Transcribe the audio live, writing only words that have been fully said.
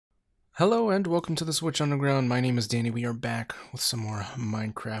Hello and welcome to the Switch Underground. My name is Danny. We are back with some more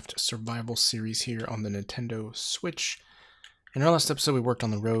Minecraft survival series here on the Nintendo Switch. In our last episode, we worked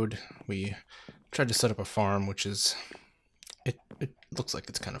on the road. We tried to set up a farm, which is... It looks like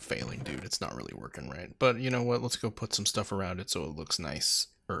it's kind of failing, dude. It's not really working right. But you know what? Let's go put some stuff around it so it looks nice.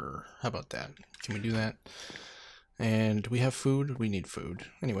 How about that? Can we do that? And we have food. We need food.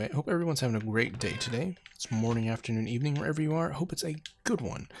 Anyway, I hope everyone's having a great day today. It's morning, afternoon, evening, wherever you are. I hope it's a good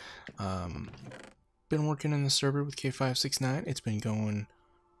one. Been working in the server with K569. It's been going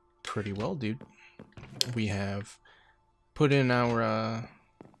pretty well, dude. We have put in our...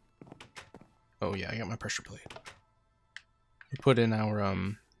 Oh yeah, I got my pressure plate. We put in our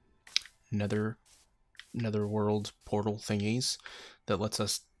netherworld portal thingies that lets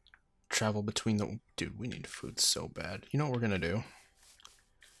us travel between the... Dude, we need food so bad. You know what we're gonna do?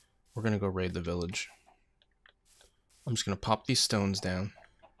 We're gonna go raid the village. I'm just gonna pop these stones down,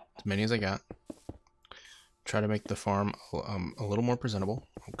 as many as I got. Try to make the farm a little more presentable.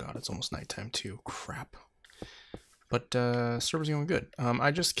 Oh god, it's almost nighttime too. Crap. But server's going good. I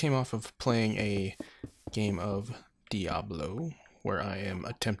just came off of playing a game of Diablo, where I am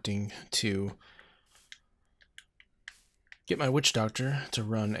attempting to get my witch doctor to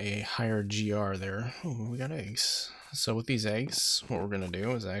run a higher GR there. Oh, we got eggs. So with these eggs, what we're gonna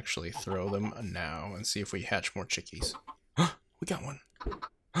do is actually throw them now and see if we hatch more chickies. We got one.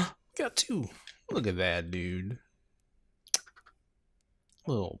 We got two. Look at that, dude.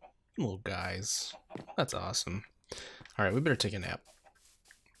 Little guys. That's awesome. Alright, we better take a nap.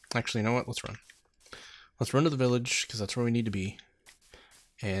 Actually, you know what? Let's run. Let's run to the village, because that's where we need to be.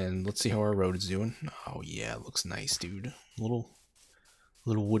 And let's see how our road is doing. Oh yeah, it looks nice, dude. Little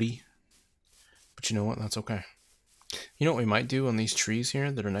woody. But you know what? That's okay. You know what we might do on these trees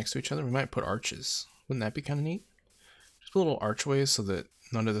here that are next to each other? We might put arches. Wouldn't that be kind of neat? Just put little archways so that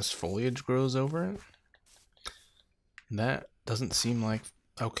none of this foliage grows over it. That doesn't seem like...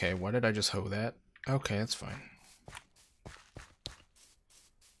 Okay, why did I just hoe that? Okay, that's fine.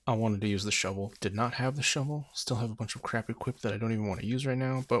 I wanted to use the shovel. Did not have the shovel. Still have a bunch of crap equipped that I don't even want to use right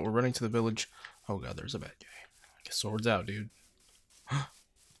now. But we're running to the village. Oh god, there's a bad guy. I guess swords out, dude.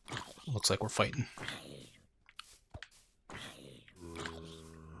 Looks like we're fighting.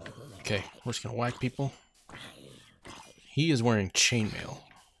 Okay, we're just gonna whack people. He is wearing chainmail.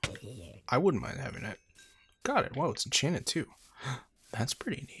 I wouldn't mind having it. Got it. Whoa, it's enchanted too. That's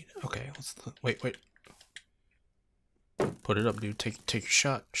pretty neat. Okay, let's... Wait. Put it up, dude. Take your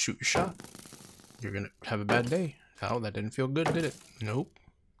shot. Shoot your shot. You're gonna have a bad day. Oh, that didn't feel good, did it? Nope.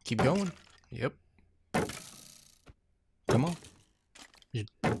 Keep going. Yep. Come on.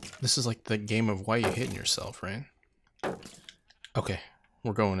 This is like the game of why you hitting yourself, right? Okay,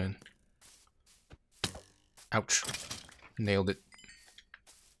 we're going in. Ouch. Nailed it.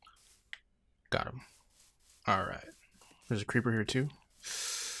 Got him. Alright. There's a creeper here too.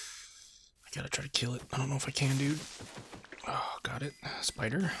 I gotta try to kill it. I don't know if I can, dude. Oh, got it.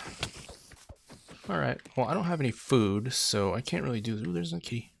 Spider. Alright. Well, I don't have any food, so I can't really do this. Ooh, there's a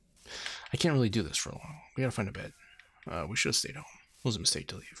kitty. I can't really do this for long. We gotta find a bed. We should have stayed home. It was a mistake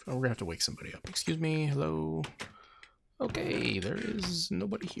to leave. Oh, we're gonna have to wake somebody up. Excuse me. Hello. Okay, there is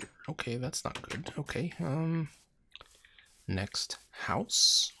nobody here. Okay, that's not good. Okay, next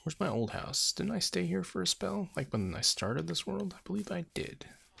house. Where's my old house? Didn't I stay here for a spell? Like when I started this world? I believe I did.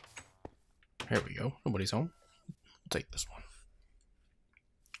 There we go. Nobody's home. We'll take this one.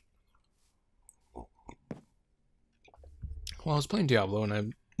 Well, I was playing Diablo and I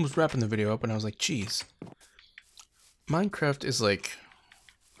was wrapping the video up and I was like, geez. Minecraft is like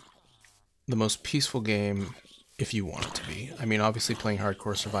the most peaceful game if you want it to be. I mean, obviously playing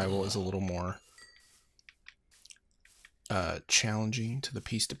hardcore survival is a little more challenging to the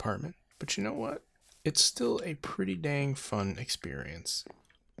peace department. But you know what? It's still a pretty dang fun experience.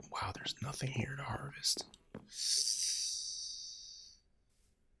 Wow, there's nothing here to harvest.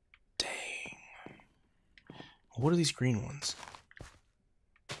 Dang. What are these green ones?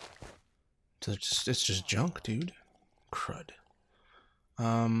 It's just junk, dude. Crud.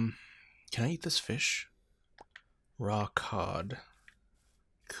 Can I eat this fish? Raw cod.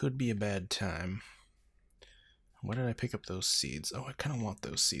 Could be a bad time. Why did I pick up those seeds? Oh, I kind of want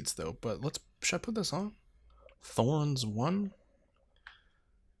those seeds though, but should I put this on? Thorns 1?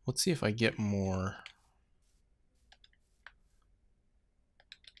 Let's see if I get more.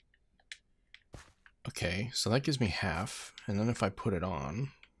 Okay, so that gives me half, and then if I put it on,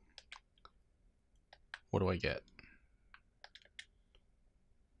 what do I get?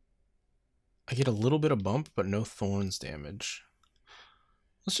 I get a little bit of bump, but no thorns damage.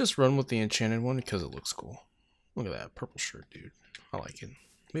 Let's just run with the enchanted one because it looks cool. Look at that purple shirt, dude. I like it.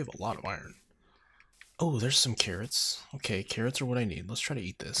 We have a lot of iron. Oh, there's some carrots. Okay, carrots are what I need. Let's try to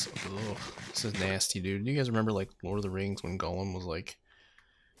eat this. Ugh, this is nasty, dude. Do you guys remember, like, Lord of the Rings when Gollum was, like,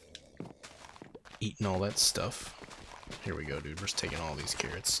 eating all that stuff? Here we go, dude. We're just taking all these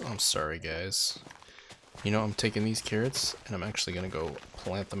carrots. I'm sorry, guys. You know, I'm taking these carrots, and I'm actually going to go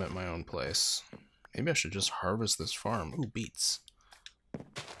plant them at my own place. Maybe I should just harvest this farm. Ooh, beets.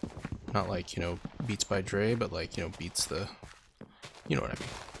 Not like, you know, Beats by Dre, but like, you know, beets the... You know what I mean.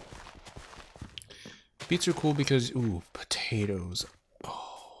 Beets are cool because, ooh, potatoes.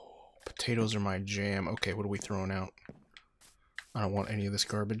 Oh, potatoes are my jam. Okay, what are we throwing out? I don't want any of this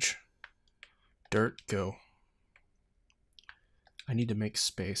garbage. Dirt, go. I need to make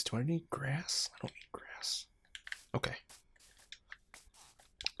space. Do I need grass? I don't need grass. Okay.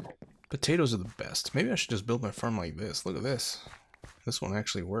 Potatoes are the best. Maybe I should just build my farm like this. Look at this. This one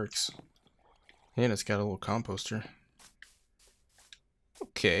actually works. And it's got a little composter.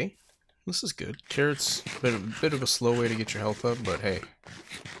 Okay. This is good. Carrots, bit of a slow way to get your health up, but hey.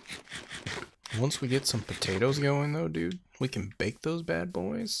 Once we get some potatoes going though, dude, we can bake those bad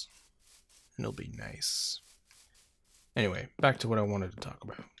boys. And it'll be nice. Anyway, back to what I wanted to talk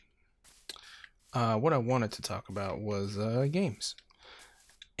about. What I wanted to talk about was games.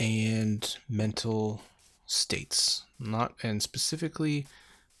 And mental states. And specifically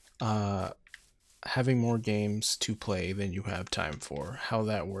having more games to play than you have time for, how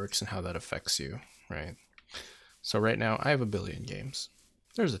that works and how that affects you, right? So right now I have a billion games.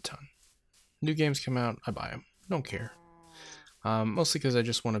 There's a ton. New games come out, I buy them. Don't care. Mostly because I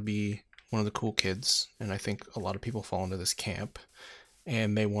just want to be one of the cool kids, and I think a lot of people fall into this camp,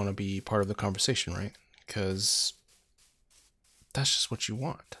 and they want to be part of the conversation, right? Because that's just what you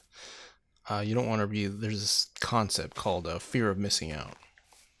want. You don't want to be... There's this concept called fear of missing out.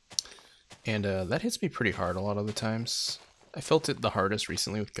 And that hits me pretty hard a lot of the times. I felt it the hardest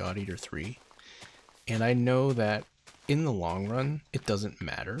recently with God Eater 3. And I know that in the long run, it doesn't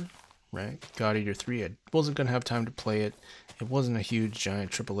matter, right? God Eater 3, I wasn't going to have time to play it. It wasn't a huge,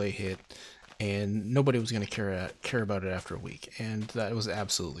 giant AAA hit. And nobody was going to care about it after a week. And that was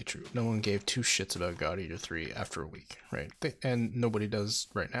absolutely true. No one gave two shits about God Eater 3 after a week, right? And nobody does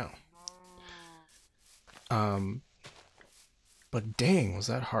right now. But dang, was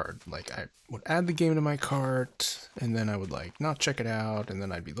that hard. Like, I would add the game to my cart, and then I would, like, not check it out, and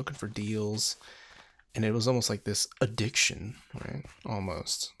then I'd be looking for deals. And it was almost like this addiction, right?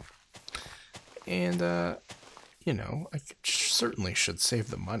 Almost. And, you know, I certainly should save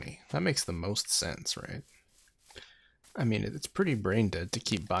the money. That makes the most sense, right? I mean, it's pretty brain dead to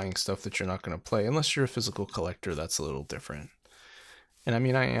keep buying stuff that you're not going to play. Unless you're a physical collector, that's a little different. And I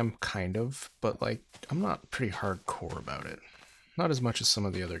mean, I am kind of, but, like, I'm not pretty hardcore about it. Not as much as some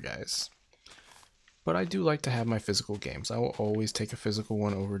of the other guys. But I do like to have my physical games. I will always take a physical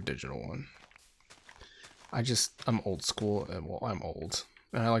one over a digital one. I'm old school. Well, I'm old.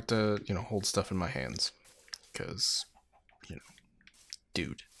 And I like to, you know, hold stuff in my hands. Because, you know,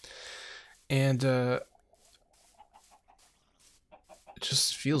 dude. And, it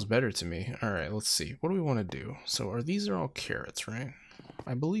just feels better to me. Alright, let's see. What do we want to do? So, these are all carrots, right?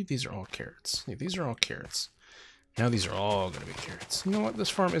 I believe these are all carrots. Yeah, these are all carrots. Now these are all going to be carrots. You know what? This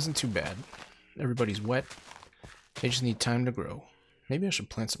farm isn't too bad. Everybody's wet. They just need time to grow. Maybe I should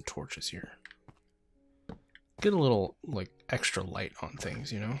plant some torches here. Get a little, like, extra light on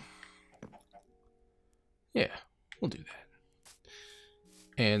things, you know? Yeah, we'll do that.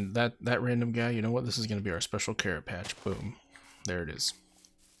 And that random guy, you know what? This is going to be our special carrot patch. Boom. There it is.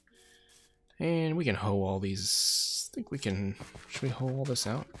 And we can hoe all these. I think we can... Should we hoe all this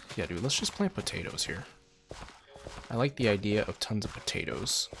out? Yeah, dude, let's just plant potatoes here. I like the idea of tons of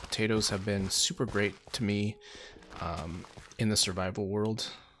potatoes. Potatoes have been super great to me in the survival world.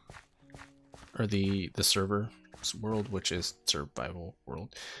 Or the server world, which is survival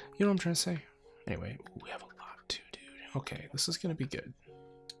world. You know what I'm trying to say? Anyway, we have a lot too, dude. Okay, this is going to be good.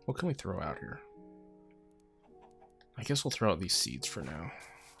 What can we throw out here? I guess we'll throw out these seeds for now.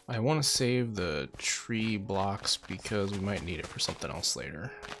 I want to save the tree blocks because we might need it for something else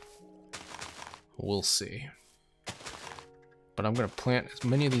later. We'll see. But I'm going to plant as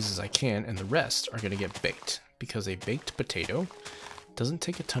many of these as I can, and the rest are going to get baked. Because a baked potato doesn't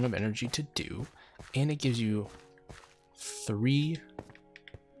take a ton of energy to do, and it gives you three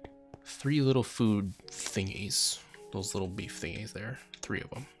little food thingies. Those little beef thingies there. 3 of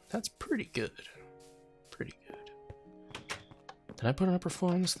them. That's pretty good. Pretty good. Did I put an upper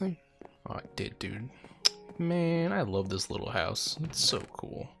floor on this thing? Oh, I did, dude. Man, I love this little house. It's so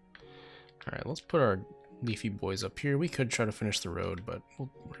cool. Alright, let's put our leafy boys up here. We could try to finish the road, but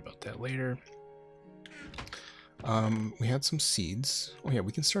we'll worry about that later. We had some seeds. Oh yeah,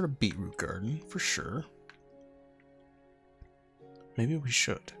 we can start a beetroot garden for sure. Maybe we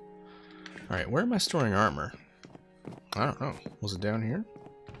should. Alright, where am I storing armor? I don't know. Was it down here?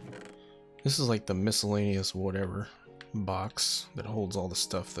 This is like the miscellaneous whatever box that holds all the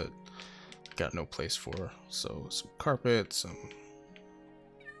stuff that I got no place for. So some carpet, some...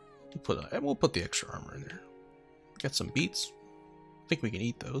 We'll put the extra armor in there. Got some beets. I think we can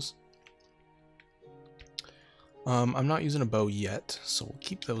eat those. I'm not using a bow yet, so we'll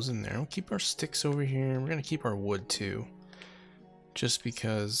keep those in there. We'll keep our sticks over here. We're gonna keep our wood too, just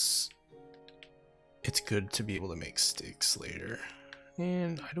because it's good to be able to make sticks later.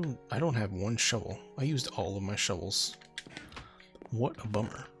 And I don't have one shovel. I used all of my shovels. What a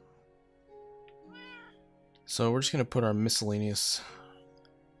bummer. So we're just gonna put our miscellaneous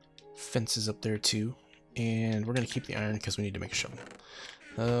fences up there too, and we're gonna keep the iron because we need to make a shovel.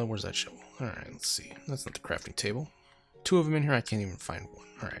 Where's that shovel? Alright, let's see. That's not the crafting table. 2 of them in here, I can't even find one.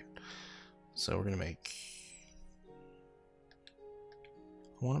 Alright. So we're gonna make...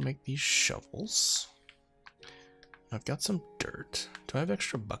 I want to make these shovels. I've got some dirt. Do I have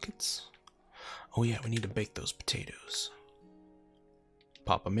extra buckets? Oh yeah, we need to bake those potatoes.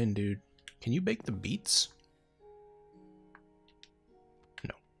 Pop them in, dude. Can you bake the beets?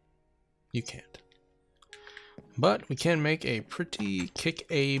 No. You can't. But we can make a pretty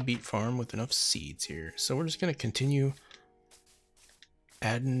kick-A beet farm with enough seeds here. So we're just going to continue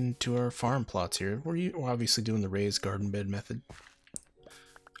adding to our farm plots here. We're obviously doing the raised garden bed method.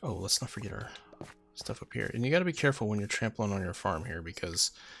 Oh, let's not forget our stuff up here. And you got to be careful when you're trampling on your farm here,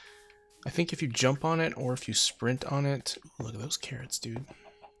 because I think if you jump on it or if you sprint on it... Ooh, look at those carrots, dude.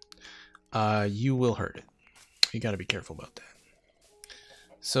 You will hurt it. You got to be careful about that.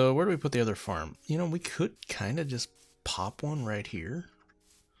 So where do we put the other farm? You know, we could kind of just pop one right here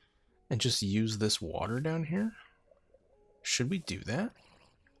and just use this water down here. Should we do that?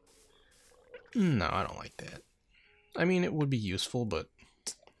 No, I don't like that. I mean, it would be useful, but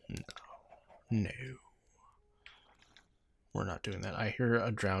no. We're not doing that. I hear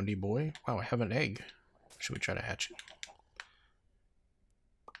a drownedy boy. Wow, I have an egg. Should we try to hatch it?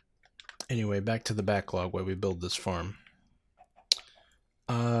 Anyway, back to the backlog where we build this farm.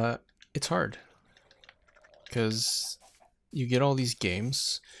 It's hard because you get all these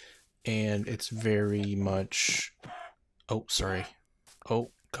games and it's very much... Oh, sorry.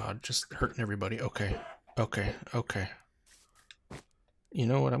 Oh, God, just hurting everybody. Okay. You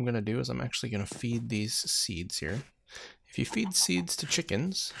know what I'm going to do is I'm actually going to feed these seeds here. If you feed seeds to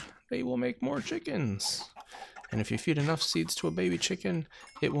chickens, they will make more chickens. And if you feed enough seeds to a baby chicken,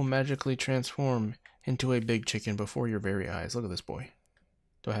 it will magically transform into a big chicken before your very eyes. Look at this boy.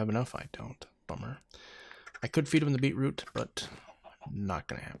 Do I have enough? I don't. Bummer. I could feed him the beetroot, but not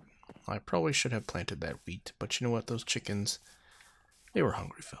gonna happen. I probably should have planted that wheat, but you know what? Those chickens, they were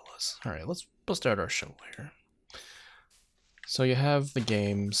hungry fellas. Alright, let's start our show here. So you have the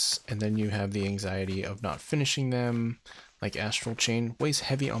games, and then you have the anxiety of not finishing them. Like Astral Chain weighs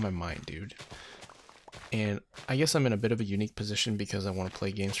heavy on my mind, dude. And I guess I'm in a bit of a unique position because I want to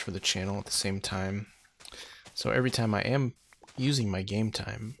play games for the channel at the same time. So every time I am using my game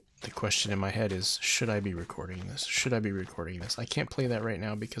time, the question in my head is, should I be recording this? Should I be recording this? I can't play that right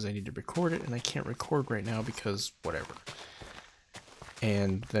now because I need to record it, and I can't record right now because whatever.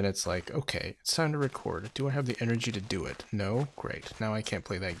 And then it's like, okay, it's time to record. Do I have the energy to do it? No? Great. Now I can't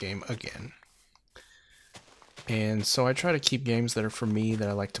play that game again. And so I try to keep games that are for me that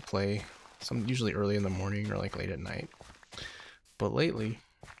I like to play, some usually early in the morning or like late at night. But lately,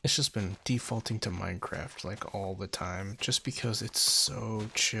 it's just been defaulting to Minecraft like all the time, just because it's so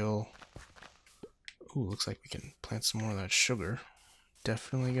chill. Ooh, looks like we can plant some more of that sugar.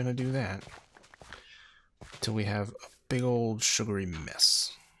 Definitely gonna do that. Till we have a big old sugary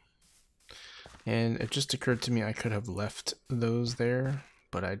mess. And it just occurred to me I could have left those there,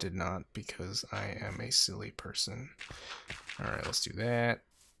 but I did not because I am a silly person. Alright, let's do that.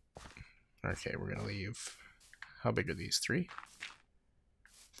 Okay, we're gonna leave... How big are these? 3?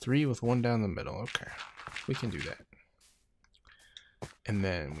 3 with 1 down the middle. Okay, we can do that. And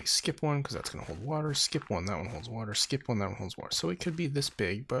then we skip one because that's going to hold water. Skip one, that one holds water. Skip one, that one holds water. So it could be this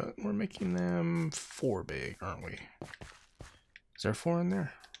big, but we're making them 4 big, aren't we? Is there 4 in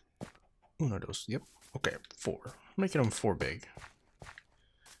there? Uno, dos. Yep. Okay, 4. Making them 4 big.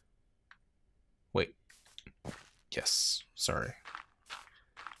 Wait. Yes. Sorry.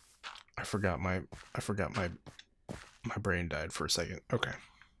 I forgot my brain died for a second. Okay.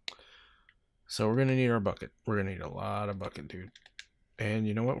 So we're gonna need our bucket. We're gonna need a lot of bucket, dude. And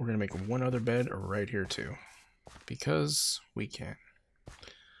you know what? We're gonna make one other bed right here too, because we can.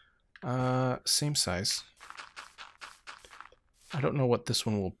 Same size. I don't know what this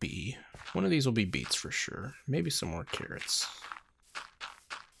one will be. One of these will be beets for sure. Maybe some more carrots.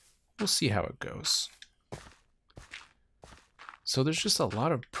 We'll see how it goes. So there's just a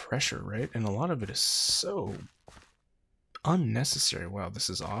lot of pressure, right? And a lot of it is so unnecessary. Wow, this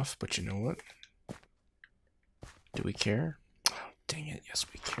is off, but you know what? Do we care? Oh, dang it, yes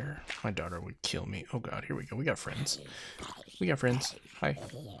we care. My daughter would kill me. Oh god, here we go. We got friends. We got friends. Hi.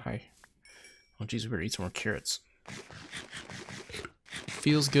 Hi. Oh geez, we better eat some more carrots.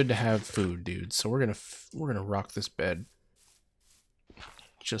 Feels good to have food, dude. So we're gonna rock this bed.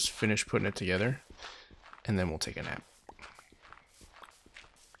 Just finish putting it together, and then we'll take a nap.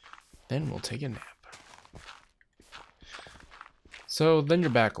 Then we'll take a nap. So then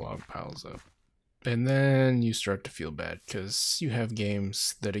your backlog piles up. And then you start to feel bad because you have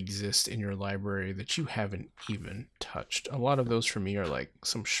games that exist in your library that you haven't even touched. A lot of those for me are like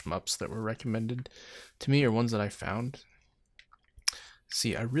some shmups that were recommended to me or ones that I found.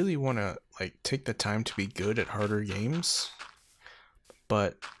 See, I really want to like take the time to be good at harder games,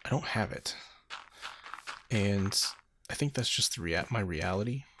 but I don't have it. And I think that's just my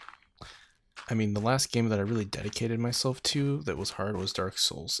reality. I mean, the last game that I really dedicated myself to that was hard was Dark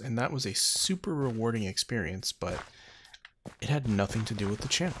Souls, and that was a super rewarding experience, but it had nothing to do with the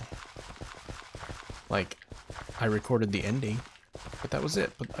channel. Like, I recorded the ending, but that was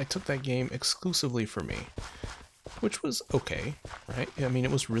it. But I took that game exclusively for me, which was okay, right? I mean,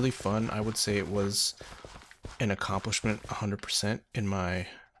 it was really fun. I would say it was an accomplishment 100% in my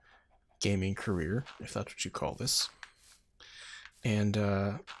gaming career, if that's what you call this. And,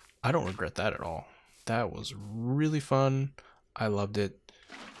 I don't regret that at all. That was really fun. I loved it,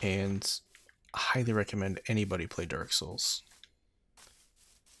 and I highly recommend anybody play Dark Souls.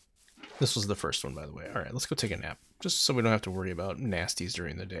 This was the first one, by the way. All right, let's go take a nap, just so we don't have to worry about nasties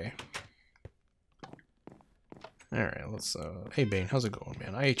during the day. All right, let's. Hey Bane, how's it going,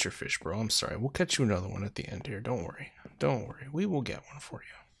 man? I ate your fish, bro. I'm sorry. We'll catch you another one at the end here. Don't worry. Don't worry. We will get one for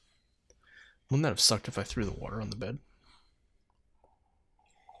you. Wouldn't that have sucked if I threw the water on the bed?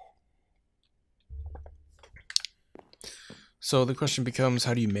 So the question becomes,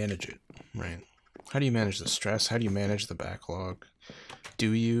 how do you manage it, right? How do you manage the stress? How do you manage the backlog?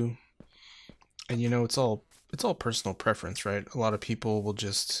 Do you? And you know, it's all personal preference, right? A lot of people will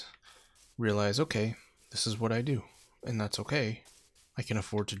just realize, okay, this is what I do, and that's okay. I can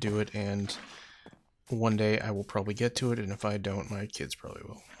afford to do it, and one day I will probably get to it, and if I don't, my kids probably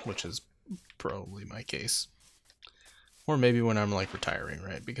will, which is probably my case. Or maybe when I'm like retiring,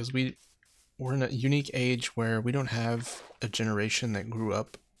 right? Because we're in a unique age where we don't have a generation that grew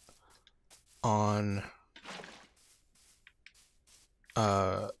up on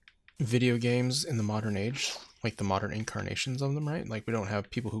video games in the modern age, like the modern incarnations of them, right? Like we don't have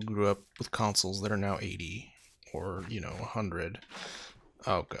people who grew up with consoles that are now 80 or, you know, 100.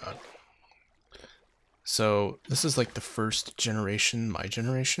 Oh god. So this is like the first generation, my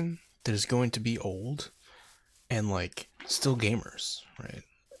generation, that is going to be old and like still gamers, right?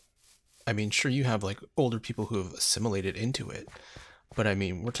 I mean, sure, you have like older people who have assimilated into it, but I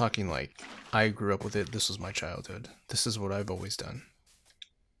mean, we're talking like I grew up with it. This was my childhood. This is what I've always done.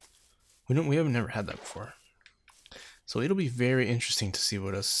 We have never had that before, so it'll be very interesting to see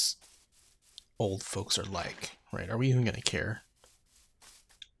what us old folks are like, right? Are we even gonna care?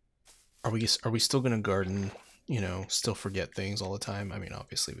 Are we still gonna garden? You know, still forget things all the time? I mean,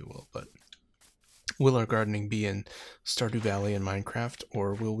 obviously we will, but will our gardening be in Stardew Valley and Minecraft,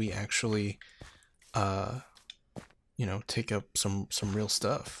 or will we actually, you know, take up some real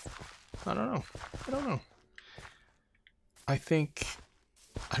stuff? I don't know. I don't know.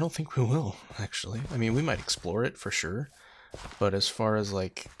 I don't think we will, actually. I mean, we might explore it for sure, but as far as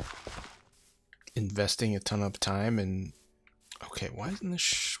like investing a ton of time and okay, why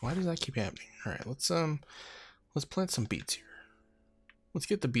does that keep happening? All right, let's plant some beets here. Let's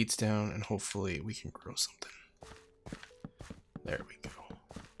get the beets down, and hopefully we can grow something. There we go.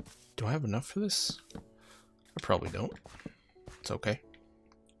 Do I have enough for this? I probably don't. It's okay.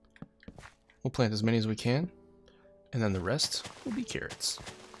 We'll plant as many as we can, and then the rest will be carrots.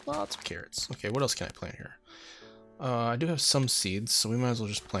 Lots of carrots. Okay, what else can I plant here? I do have some seeds, so we might as well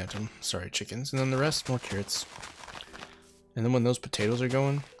just plant them. Sorry, chickens. And then the rest, more carrots. And then when those potatoes are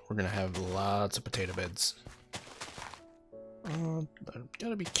going, we're going to have lots of potato beds. I've got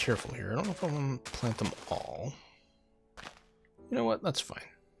to be careful here. I don't know if I want to plant them all. You know what? That's fine.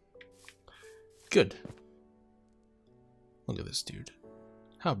 Good. Look at this dude.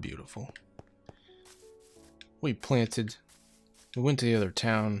 How beautiful. We planted. We went to the other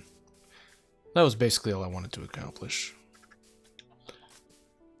town. That was basically all I wanted to accomplish.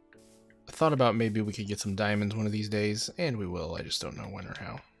 thought about maybe we could get some diamonds one of these days, and we will. I just don't know when or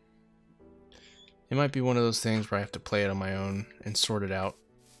how. It might be one of those things where I have to play it on my own and sort it out.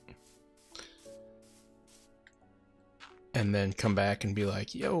 And then come back and be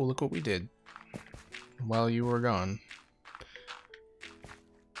like, yo, look what we did while you were gone.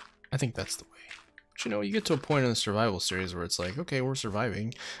 I think that's the way. But you know, you get to a point in the survival series where it's like, okay, we're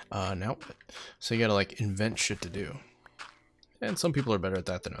surviving. Now what? So you gotta like invent shit to do. And some people are better at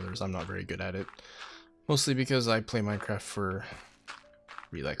that than others. I'm not very good at it. Mostly because I play Minecraft for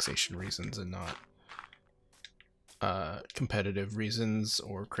relaxation reasons and not competitive reasons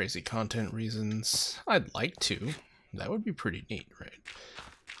or crazy content reasons. I'd like to. That would be pretty neat, right?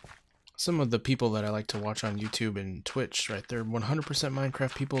 Some of the people that I like to watch on YouTube and Twitch, right? They're 100%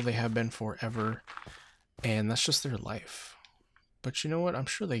 Minecraft people. They have been forever. And that's just their life. But you know what? I'm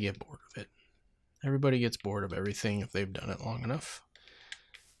sure they get bored of it. Everybody gets bored of everything if they've done it long enough.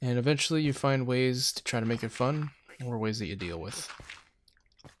 And eventually you find ways to try to make it fun, or ways that you deal with.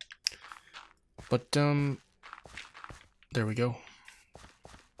 But, there we go.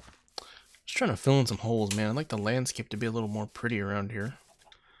 Just trying to fill in some holes, man. I'd like the landscape to be a little more pretty around here.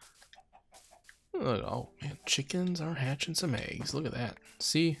 Oh, man, chickens are hatching some eggs. Look at that.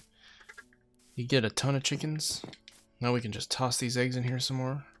 See? You get a ton of chickens. Now we can just toss these eggs in here some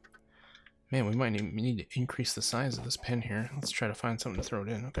more. Man, we might need to increase the size of this pen here. Let's try to find something to throw it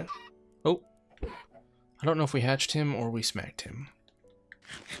in, okay? Oh! I don't know if we hatched him or we smacked him.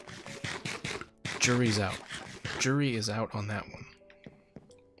 Jury's out. Jury is out on that one.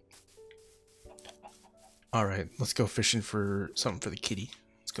 Alright, let's go fishing for something for the kitty.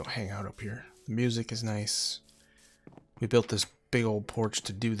 Let's go hang out up here. The music is nice. We built this big old porch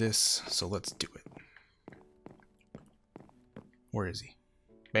to do this, so let's do it. Where is he?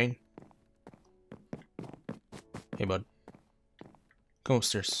 Bane? Hey, bud. Come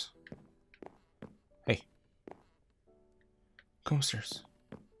upstairs. Hey. Come upstairs.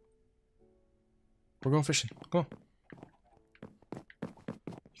 We're going fishing. Go on.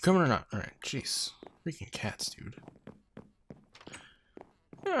 You coming or not? Alright, jeez. Freaking cats, dude.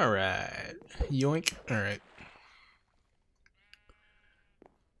 Alright. Yoink. Alright.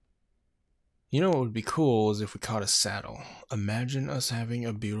 You know what would be cool is if we caught a saddle. Imagine us having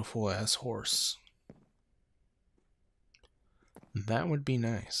a beautiful ass horse. That would be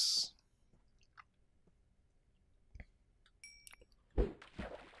nice.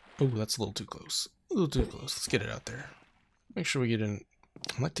 Oh, that's a little too close. A little too close. Let's get it out there. Make sure we get in.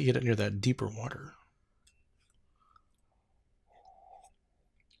 I'd like to get it near that deeper water.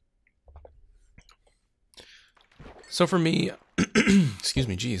 So for me, excuse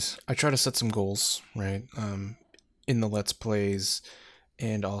me, geez, I try to set some goals, right? In the Let's Plays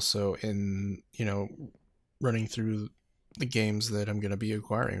and also in, you know, running through the games that I'm going to be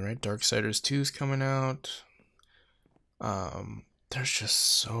acquiring, right? Darksiders 2 is coming out. There's just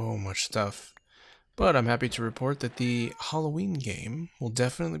so much stuff. But I'm happy to report that the Halloween game will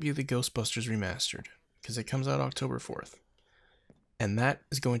definitely be the Ghostbusters Remastered, because it comes out October 4th. And that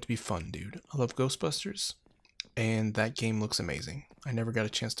is going to be fun, dude. I love Ghostbusters, and that game looks amazing. I never got a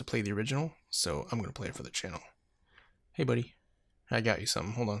chance to play the original, so I'm going to play it for the channel. Hey, buddy. I got you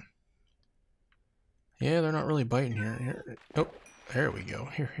something. Hold on. Yeah, they're not really biting here. Oh, there we go.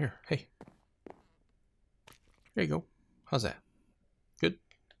 Here. Hey. There you go. How's that? Good?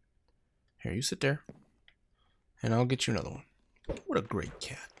 Here, you sit there. And I'll get you another one. What a great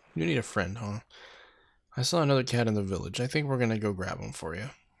cat. You need a friend, huh? I saw another cat in the village. I think we're going to go grab him for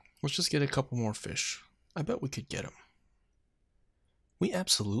you. Let's just get a couple more fish. I bet we could get him. We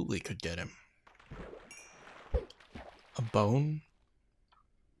absolutely could get him. A bone?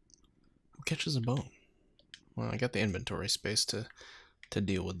 Who catches a bone? Well, I got the inventory space to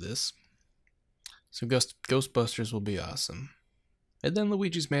deal with this. So Ghostbusters will be awesome. And then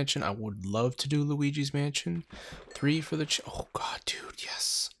Luigi's Mansion. I would love to do Luigi's Mansion 3 for the oh god, dude,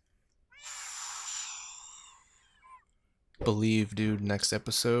 yes. Believe, dude, next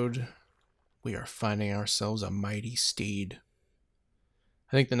episode we are finding ourselves a mighty steed.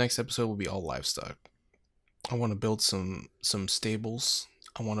 I think the next episode will be all livestock. I want to build some stables.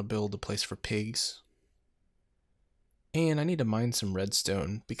 I want to build a place for pigs. And I need to mine some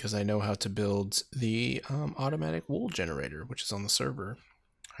redstone because I know how to build the automatic wool generator, which is on the server.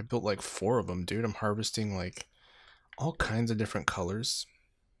 I built like 4 of them, dude. I'm harvesting like all kinds of different colors,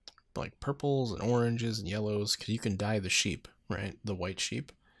 like purples and oranges and yellows, because you can dye the sheep, right? The white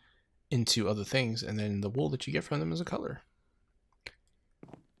sheep into other things, and then the wool that you get from them is a color.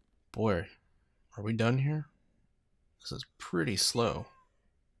 Boy, are we done here? This is pretty slow.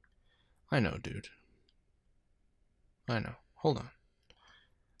 I know, dude. I know. Hold on.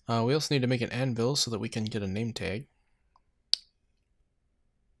 We also need to make an anvil so that we can get a name tag.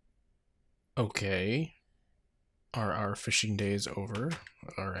 Okay. Are our fishing days over?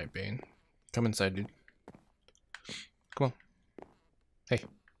 Alright, Bane. Come inside, dude. Come on. Hey.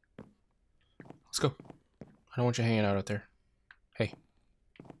 Let's go. I don't want you hanging out there. Hey.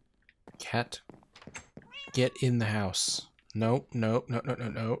 Cat. Get in the house. No, no, no, no, no,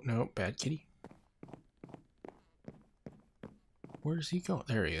 no, no. Bad kitty. Where's he going?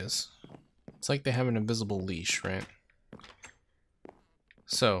 There he is. It's like they have an invisible leash, right?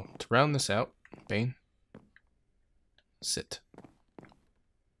 So, to round this out, Bane, sit.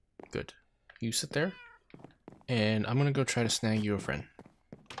 Good. You sit there, and I'm gonna go try to snag you a friend.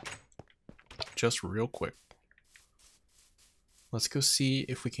 Just real quick. Let's go see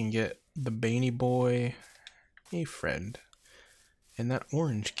if we can get the Baney boy a friend. And that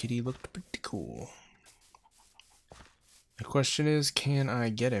orange kitty looked pretty cool. The question is, can I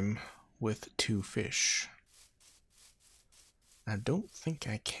get him with 2 fish? I don't think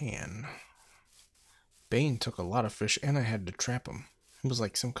I can. Bane took a lot of fish and I had to trap him. It was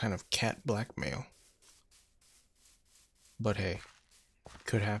like some kind of cat blackmail. But hey,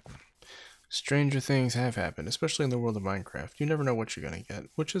 could happen. Stranger things have happened, especially in the world of Minecraft. You never know what you're gonna get,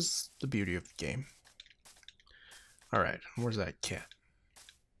 which is the beauty of the game. Alright, where's that cat?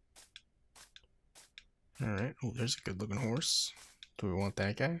 Alright, oh, there's a good looking horse. Do we want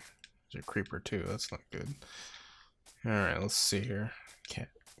that guy? There's a creeper too, that's not good. Alright, let's see here. Cat,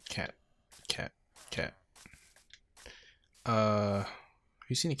 cat, cat, cat. Have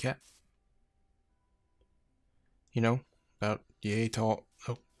you seen a cat? You know, about yay tall.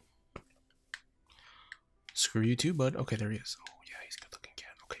 Oh. Screw you too, bud. Okay, there he is. Oh, yeah, he's a good looking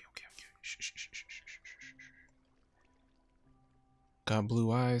cat. Okay, okay, okay. Shh, shh, shh, shh, shh, shh, shh. Got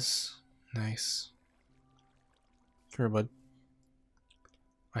blue eyes. Nice. Come here, bud.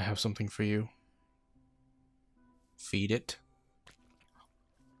 I have something for you. Feed it.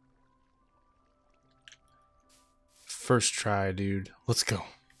 First try, dude. Let's go.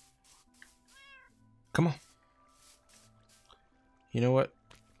 Come on. You know what?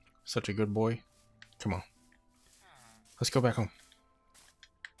 Such a good boy. Come on. Let's go back home.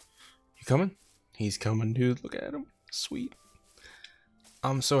 You coming? He's coming, dude. Look at him. Sweet.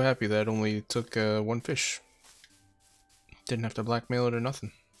 I'm so happy that it only took 1 fish. Didn't have to blackmail it or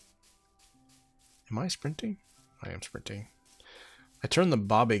nothing. Am I sprinting? I am sprinting. I turned the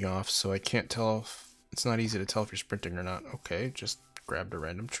bobbing off so I can't tell if... It's not easy to tell if you're sprinting or not. Okay, just grabbed a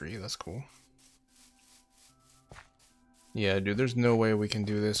random tree. That's cool. Yeah, dude, there's no way we can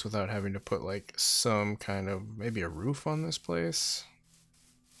do this without having to put, like, some kind of... Maybe a roof on this place?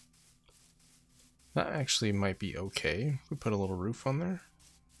 That actually might be okay. If we put a little roof on there.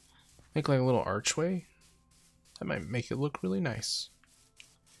 Make, like, a little archway. That might make it look really nice.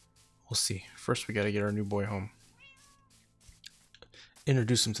 We'll see. First, we gotta get our new boy home.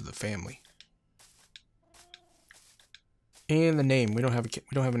 Introduce him to the family. And the name. We don't have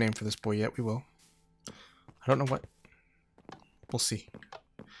a name for this boy yet. We will. I don't know what. We'll see.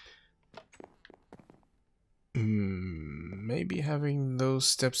 Maybe having those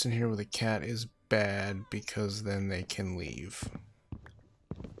steps in here with a cat is bad because then they can leave.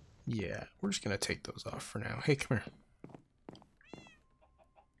 Yeah, we're just gonna take those off for now. Hey, come here.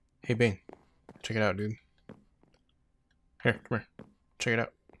 Hey, Bane. Check it out, dude. Here, come here. Check it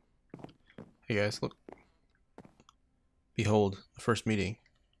out. Hey, guys, look. Behold, the first meeting.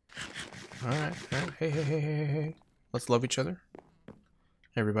 Alright, alright. Hey, hey, hey, hey, hey, hey. Let's love each other.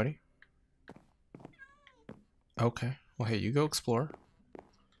 Everybody. Okay. Well, hey, you go explore.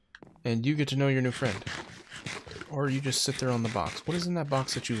 And you get to know your new friend. Or you just sit there on the box. What is in that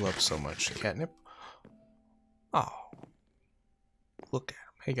box that you love so much? Catnip? Oh. Look at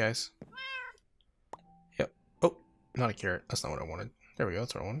him. Hey, guys. Yep. Oh, not a carrot. That's not what I wanted. There we go.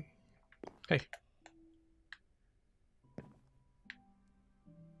 That's what I wanted. Hey.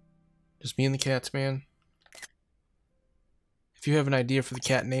 Just me and the cats, man. If you have an idea for the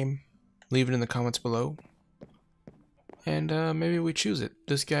cat name, leave it in the comments below. And maybe we choose it.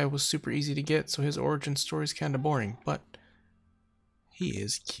 This guy was super easy to get, so his origin story is kind of boring. But he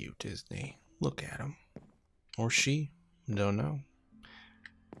is cute, isn't he? Look at him. Or she. Don't know.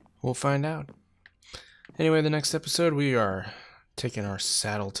 We'll find out. Anyway, the next episode, we are taking our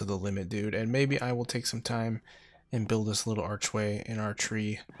saddle to the limit, dude. And maybe I will take some time and build this little archway in our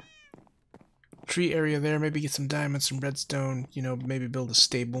tree area there. Maybe get some diamonds, some redstone, you know, maybe build a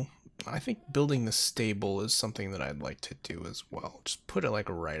stable. I think building the stable is something that I'd like to do as well. Just put it like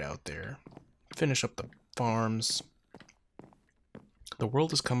right out there. Finish up the farms. The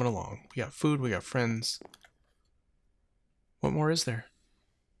world is coming along. We got food, we got friends. What more is there?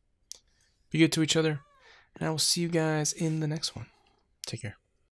 Be good to each other, and I will see you guys in the next one. Take care.